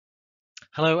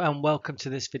Hello and welcome to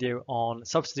this video on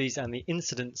subsidies and the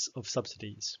incidence of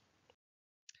subsidies.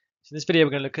 So in this video we're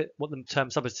going to look at what the term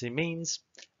subsidy means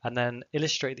and then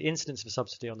illustrate the incidence of a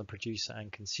subsidy on the producer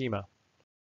and consumer.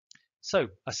 So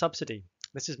a subsidy,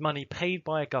 this is money paid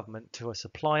by a government to a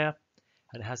supplier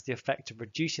and it has the effect of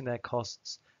reducing their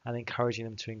costs and encouraging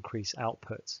them to increase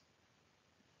output.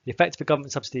 The effect of a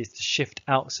government subsidy is to shift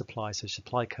out supply, so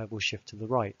supply curve will shift to the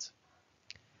right.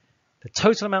 The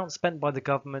total amount spent by the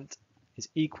government is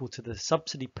equal to the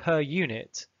subsidy per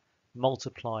unit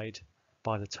multiplied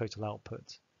by the total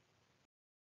output.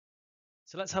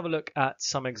 So let's have a look at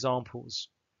some examples.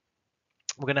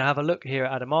 We're going to have a look here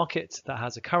at a market that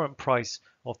has a current price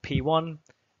of P1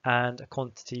 and a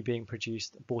quantity being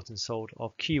produced, bought and sold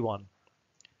of Q1.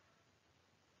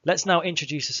 Let's now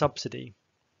introduce a subsidy.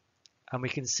 And we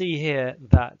can see here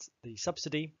that the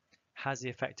subsidy has the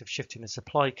effect of shifting the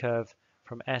supply curve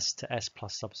from S to S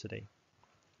plus subsidy.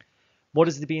 What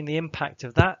has been the impact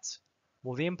of that?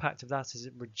 Well, the impact of that is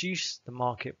it reduced the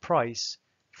market price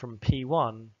from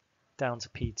P1 down to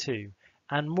P2,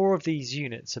 and more of these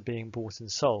units are being bought and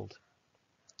sold.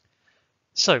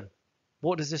 So,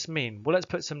 what does this mean? Well, let's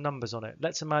put some numbers on it.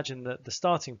 Let's imagine that the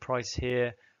starting price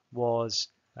here was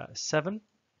 7.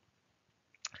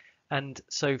 And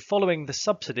so following the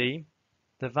subsidy,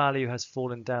 the value has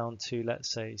fallen down to, let's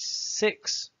say,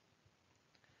 6.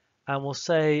 And we'll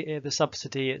say the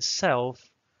subsidy itself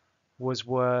was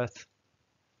worth,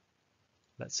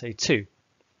 let's say, 2.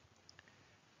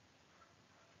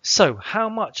 So how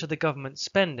much are the government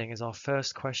spending is our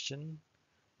first question.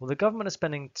 Well, the government is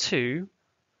spending 2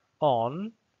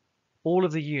 on all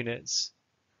of the units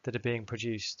that are being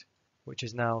produced, which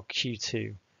is now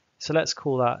Q2. So let's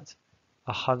call that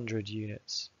 100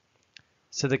 units.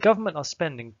 So the government are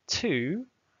spending 2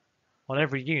 on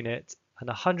every unit, and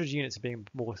 100 units are being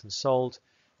bought and sold.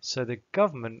 So the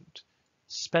government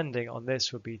spending on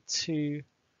this would be 2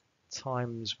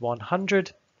 times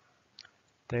 100.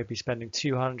 They would be spending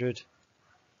 $200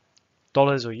 or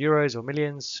euros or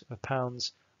millions of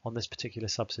pounds on this particular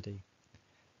subsidy.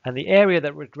 And the area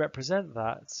that would represent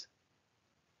that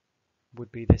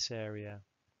would be this area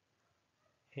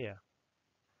here.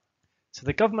 So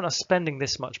the government are spending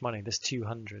this much money, this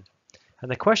 200.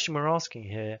 And the question we're asking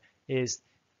here is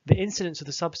the incidence of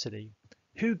the subsidy.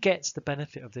 Who gets the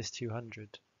benefit of this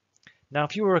 200? Now,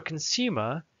 if you were a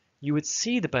consumer, you would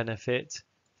see the benefit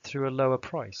through a lower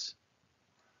price.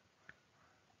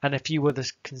 And if you were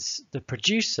the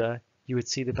producer, you would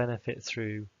see the benefit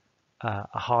through a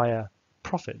higher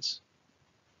profits.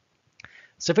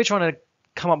 So if we're trying to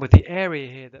come up with the area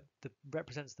here that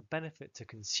represents the benefit to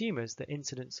consumers, the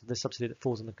incidence of the subsidy that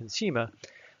falls on the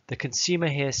consumer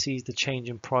here sees the change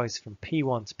in price from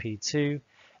P1 to P2,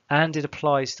 and it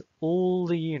applies to all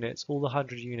the units, all the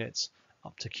 100 units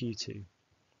up to Q2.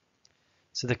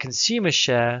 So the consumer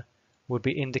share would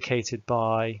be indicated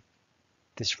by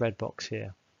this red box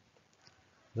here.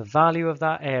 The value of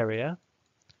that area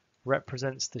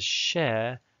represents the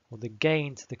share or the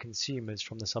gain to the consumers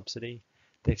from the subsidy.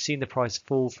 They've seen the price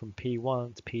fall from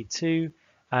P1 to P2,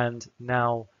 and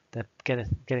now they're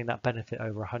getting that benefit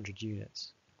over 100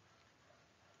 units.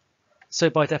 So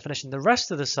by definition, the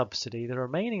rest of the subsidy, the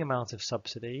remaining amount of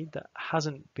subsidy that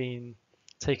hasn't been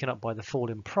taken up by the fall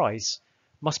in price,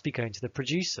 must be going to the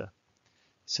producer.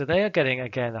 So they are getting,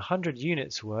 again, 100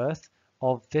 units worth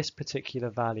of this particular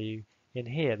value in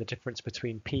here, the difference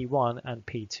between P1 and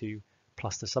P2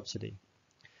 plus the subsidy.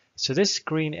 So this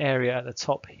green area at the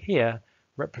top here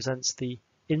represents the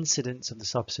incidence of the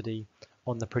subsidy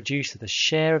on the producer, the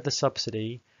share of the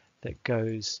subsidy that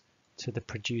goes to the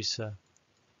producer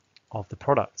of the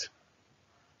product.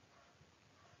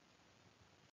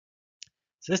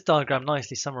 So this diagram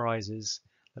nicely summarizes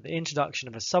that the introduction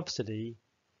of a subsidy,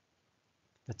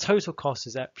 the total cost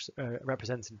is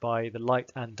represented by the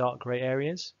light and dark grey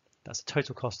areas. That's the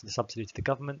total cost of the subsidy to the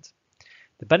government.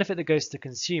 The benefit that goes to the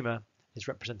consumer is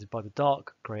represented by the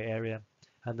dark grey area,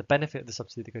 and the benefit of the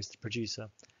subsidy that goes to the producer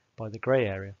by the grey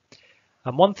area.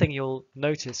 And one thing you'll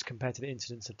notice compared to the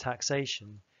incidence of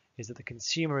taxation is that the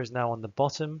consumer is now on the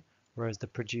bottom, whereas the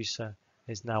producer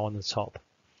is now on the top.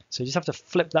 So you just have to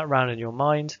flip that around in your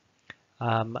mind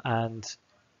and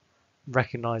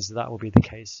recognize that will be the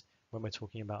case when we're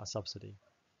talking about a subsidy.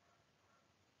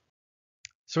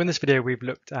 So in this video, we've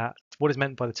looked at what is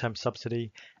meant by the term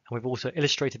subsidy, and we've also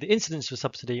illustrated the incidence of a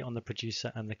subsidy on the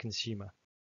producer and the consumer.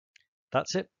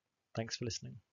 That's it. Thanks for listening.